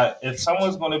like if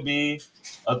someone's going to be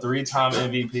a 3-time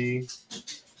MVP,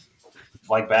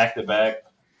 like back to back,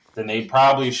 then they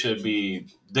probably should be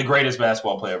the greatest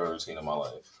basketball player I've ever seen in my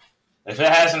life. If it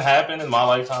hasn't happened in my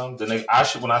lifetime, then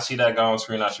when I see that guy on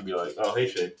screen, I should be like, oh, hey,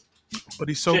 Shake. But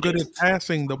he's so good at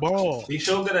passing the ball. He's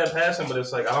so good at passing, but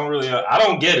it's like I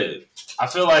don't get it. I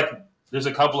feel like there's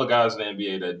a couple of guys in the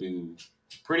NBA that do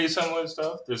pretty similar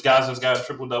stuff. There's guys that's got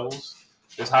triple doubles.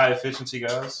 There's high efficiency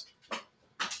guys,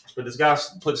 but this guy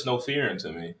puts no fear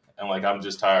into me, and like I'm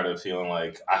just tired of feeling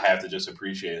like I have to just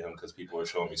appreciate him because people are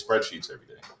showing me spreadsheets every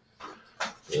day.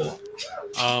 Yeah.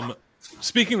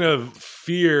 Speaking of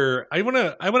fear, I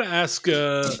wanna ask,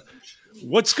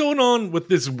 what's going on with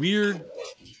this weird,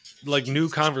 like, new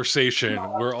conversation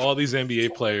where all these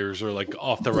NBA players are like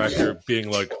off the record being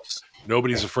like,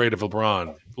 nobody's afraid of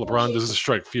LeBron. LeBron doesn't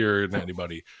strike fear in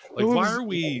anybody. Like, why are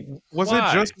we?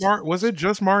 Was it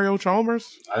just Mario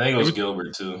Chalmers? I think it was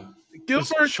Gilbert too.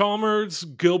 Chalmers,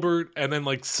 Gilbert, and then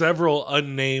like several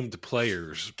unnamed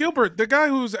players. Gilbert, the guy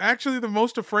who's actually the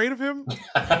most afraid of him.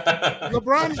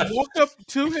 LeBron walked up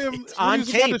to him on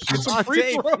tape.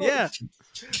 Yeah.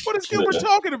 What is Gilbert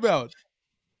talking about?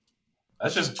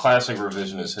 That's just classic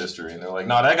revisionist history. And they're like,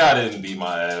 no, that guy didn't beat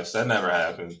my ass. That never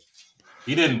happened.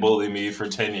 He didn't bully me for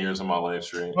 10 years of my life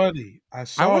stream. Buddy, I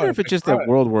wonder if it's just the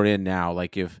world we're in now.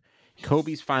 Like if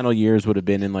Kobe's final years would have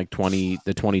been in like the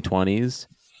 2020s,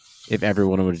 if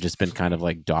everyone would have just been kind of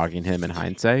like dogging him in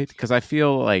hindsight. Because I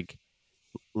feel like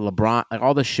LeBron, like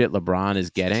all the shit LeBron is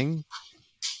getting,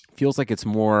 feels like it's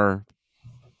more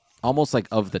almost like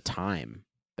of the time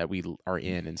that we are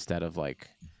in instead of like,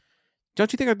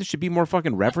 don't you think there should be more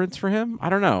fucking reverence for him? I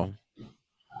don't know.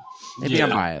 Maybe I'm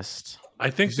biased. I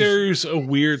think there's a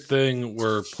weird thing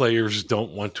where players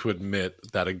don't want to admit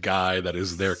that a guy that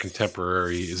is their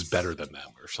contemporary is better than them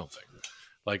or something.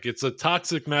 Like it's a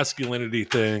toxic masculinity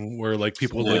thing where like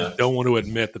people like don't want to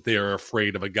admit that they are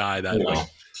afraid of a guy that like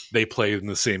they played in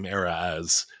the same era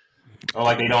as. Or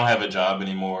like they don't have a job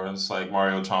anymore. It's like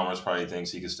Mario Chalmers probably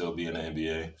thinks he could still be in the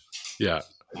NBA. Yeah.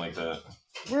 Something like that.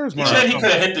 Where's he said he could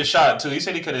have hit the shot too. He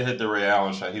said he could have hit the Ray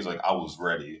Allen shot. He's like, I was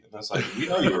ready. And it's like, we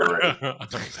know you were ready.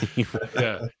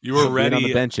 Yeah, you were ready on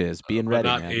the benches, being ready,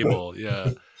 not man. able.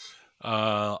 Yeah.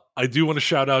 I do want to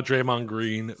shout out Draymond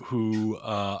Green, who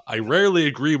I rarely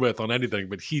agree with on anything,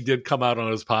 but he did come out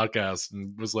on his podcast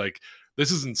and was like,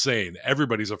 "This is insane.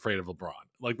 Everybody's afraid of LeBron.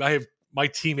 Like, my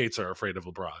teammates are afraid of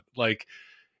LeBron." Like,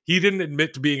 he didn't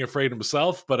admit to being afraid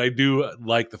himself, but I do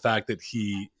like the fact that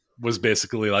he was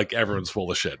basically like, everyone's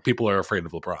full of shit. People are afraid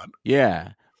of LeBron.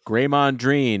 Yeah. Draymond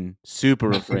Green,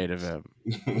 super afraid of him.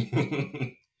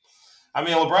 I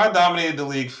mean, LeBron dominated the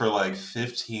league for like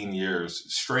 15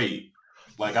 years straight.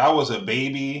 Like, I was a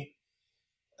baby,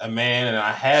 a man, and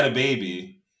I had a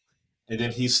baby, and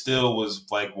then he still was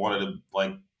like one of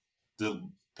the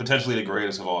potentially the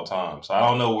greatest of all time. So I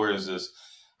don't know where is this.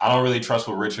 I don't really trust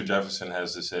what Richard Jefferson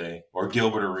has to say or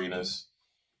Gilbert Arenas.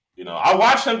 You know, I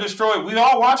watched him destroy. We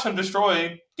all watched him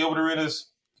destroy Gilbert Arenas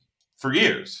for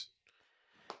years.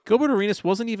 Gilbert Arenas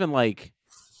wasn't even like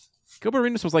Gilbert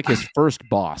Arenas was like his first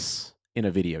boss in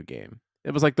a video game.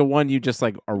 It was like the one you just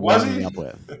like are warming up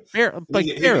with.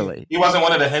 Barely. He wasn't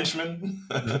one of the henchmen.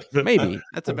 Maybe.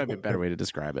 That's a better way to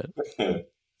describe it.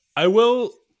 I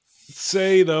will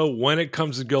say though, when it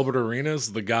comes to Gilbert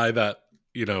Arenas, the guy that,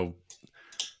 you know,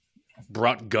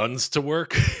 brought guns to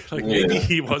work, like maybe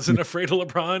he wasn't afraid of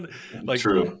LeBron. Like,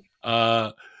 true.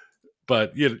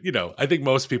 But you know, I think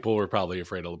most people were probably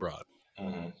afraid of LeBron.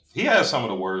 Mm-hmm. He has some of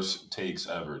the worst takes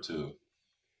ever too.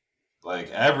 Like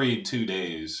every 2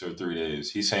 days or 3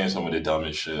 days, he's saying some of the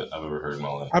dumbest shit I've ever heard in my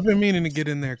life. I've been meaning to get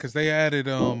in there because they added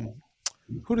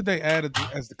who did they add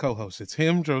as the co-host? It's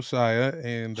him, Josiah,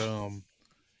 and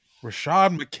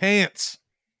Rashad McCants.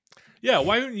 Yeah,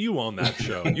 why aren't you on that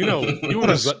show? You know, you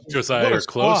and Josiah are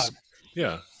close.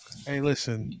 Yeah. Hey,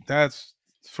 listen, that's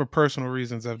for personal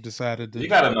reasons. I've decided to. You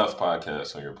got enough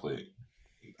podcasts on your plate.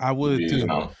 I would too. You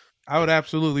know, I would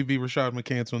absolutely be Rashad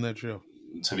McCants on that show.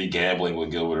 To be gambling with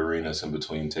Gilbert Arenas in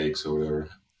between takes or whatever.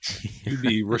 You'd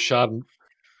be Rashad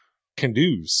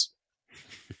Candoos.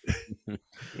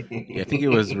 Yeah, I think it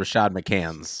was Rashad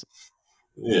McCann's.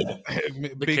 Yeah.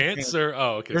 McCants or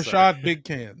okay. Rashad sorry. Big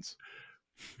Cans.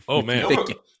 Oh man.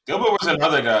 Gilbert was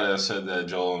another guy that said that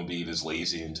Joel Embiid is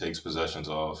lazy and takes possessions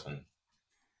off, and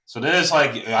so then it's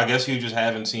like I guess you just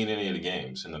haven't seen any of the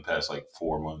games in the past like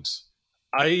 4 months.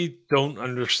 I don't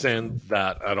understand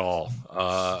that at all.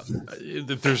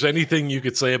 If there's anything you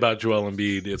could say about Joel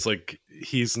Embiid, it's like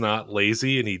he's not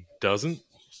lazy and he doesn't.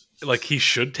 Like he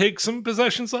should take some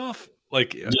possessions off.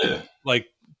 Like, like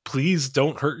please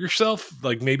don't hurt yourself.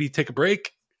 Like maybe take a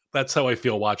break. That's how I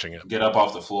feel watching it. Get up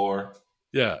off the floor.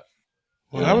 Yeah.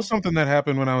 Well, that was something that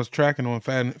happened when I was tracking on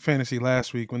Fantasy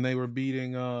last week when they were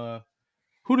beating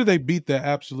who did they beat the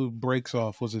absolute breaks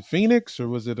off? Was it Phoenix or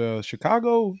was it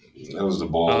Chicago? It was the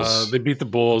Bulls. They beat the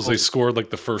Bulls. They scored like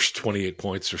the first 28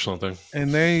 points or something.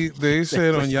 And they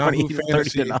said on Yahoo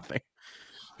Fantasy,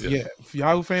 yeah,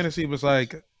 Yahoo Fantasy was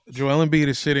like, Joel Embiid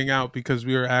is sitting out because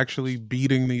we are actually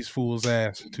beating these fools'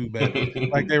 ass too bad.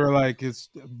 Like they were like, it's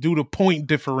due to point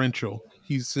differential.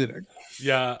 He's sitting.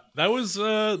 Yeah, that was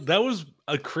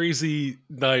a crazy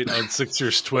night on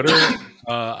Sixers Twitter.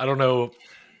 I don't know,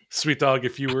 Sweet Dog,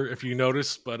 if you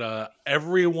noticed, but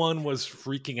everyone was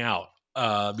freaking out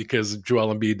because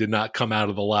Joel Embiid did not come out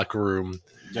of the locker room.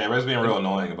 Yeah, everyone's being real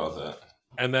annoying about that.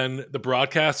 And then the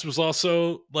broadcast was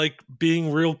also like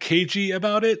being real cagey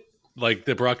about it. Like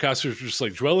the broadcasters were just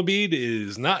like, Joel Embiid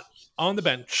is not on the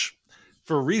bench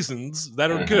for reasons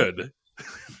that are good.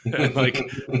 And like,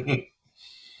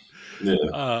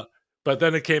 yeah. But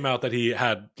then it came out that he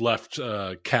had left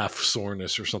calf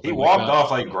soreness or something. He walked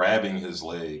off like grabbing his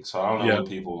leg. So I don't know what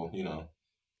people,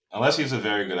 unless he's a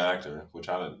very good actor, which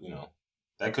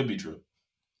that could be true.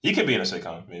 He could be in a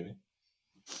sitcom, maybe.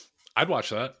 I'd watch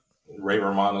that. Ray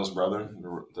Romano's brother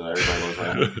that everybody knows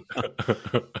around.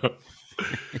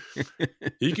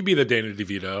 He could be the Danny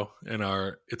DeVito in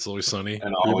our It's Always Sunny.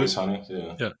 And Always Sunny,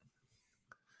 yeah.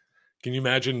 Can you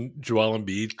imagine Joel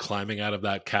Embiid climbing out of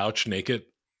that couch naked?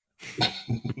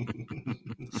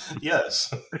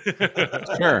 Yes.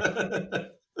 Sure.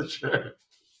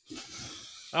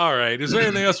 All right. Is there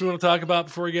anything else we want to talk about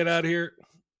before we get out of here?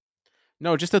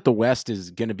 No, just that the West is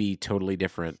going to be totally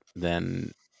different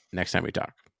than next time we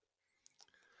talk.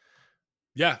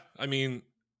 Yeah, I mean,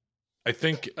 I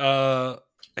think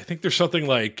there's something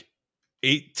like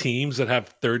 8 teams that have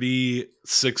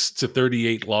 36 to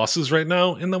 38 losses right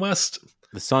now in the West.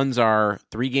 The Suns are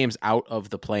 3 games out of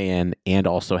the play-in and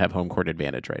also have home court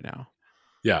advantage right now.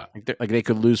 Yeah, like they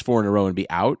could lose 4 in a row and be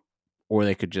out, or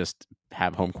they could just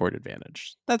have home court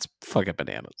advantage. That's fucking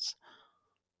bananas.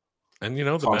 And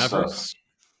the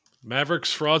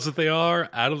Mavericks frauds that they are,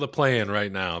 out of the play-in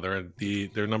right now.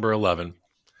 They're number 11.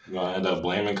 You're gonna end up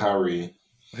blaming Kyrie.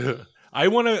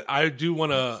 I do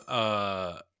want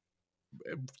to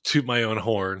toot my own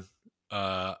horn.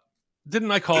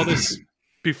 Didn't I call this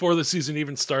before the season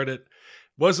even started?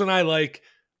 Wasn't I like,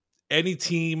 any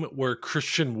team where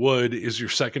Christian Wood is your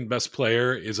second best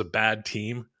player is a bad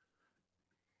team?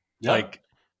 Yeah. Like,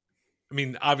 I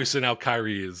mean, obviously now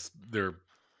Kyrie is their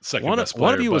second best player.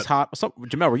 One of you was hot.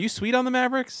 Jamel, were you sweet on the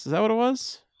Mavericks? Is that what it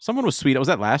was? Someone was sweet. Was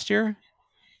that last year?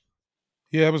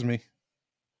 Yeah, it was me.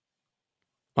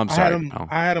 I'm sorry.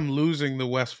 I had them losing the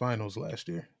West Finals last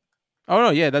year. Oh, no.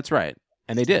 Yeah, that's right.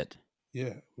 And they did.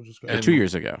 Yeah. We'll just go 2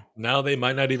 years ago. Now they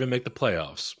might not even make the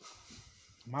playoffs.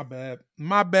 My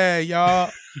bad,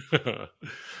 y'all.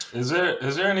 Is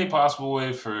there any possible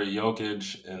way for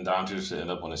Jokic and Doncic to end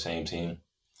up on the same team?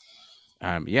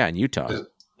 Yeah, in Utah.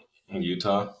 In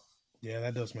Utah? Yeah,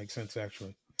 that does make sense,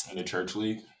 actually. In the church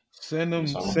league? Send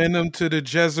them to the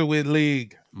Jesuit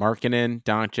League. Markkanen,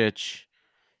 Doncic,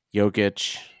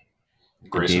 Jokic,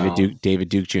 David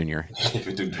Duke Jr.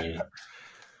 David Duke Jr.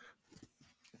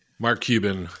 Mark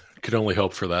Cuban could only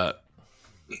hope for that.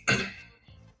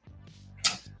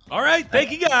 All right,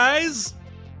 thank you guys.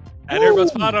 At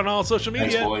Airbuds Pod on all social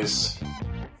media. Thanks, boys.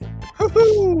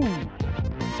 Woo-hoo!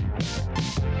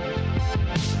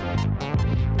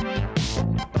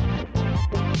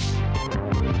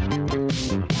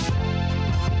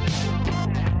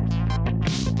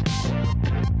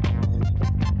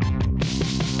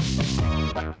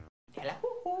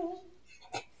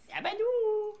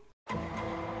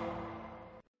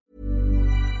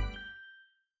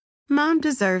 Mom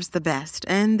deserves the best,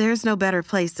 and there's no better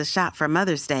place to shop for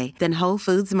Mother's Day than Whole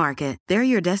Foods Market. They're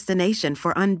your destination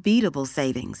for unbeatable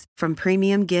savings, from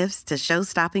premium gifts to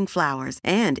show-stopping flowers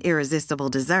and irresistible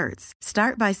desserts.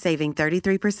 Start by saving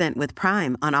 33% with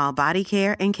Prime on all body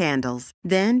care and candles.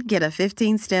 Then get a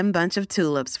 15-stem bunch of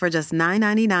tulips for just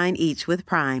 $9.99 each with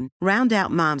Prime. Round out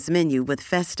Mom's menu with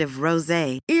festive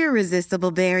rosé,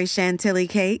 irresistible berry chantilly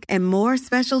cake, and more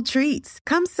special treats.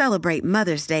 Come celebrate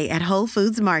Mother's Day at Whole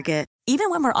Foods Market.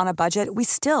 Even when we're on a budget, we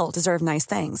still deserve nice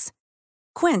things.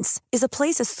 Quince is a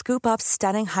place to scoop up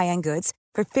stunning high-end goods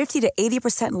for 50 to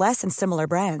 80% less than similar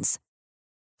brands.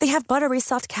 They have buttery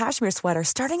soft cashmere sweaters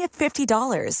starting at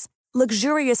 $50,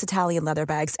 luxurious Italian leather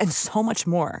bags, and so much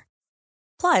more.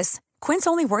 Plus, Quince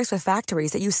only works with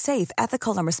factories that use safe,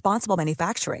 ethical, and responsible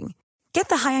manufacturing. Get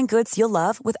the high-end goods you'll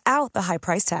love without the high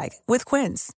price tag with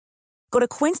Quince. Go to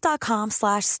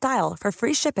quince.com/style for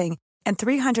free shipping and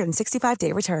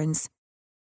 365-day returns.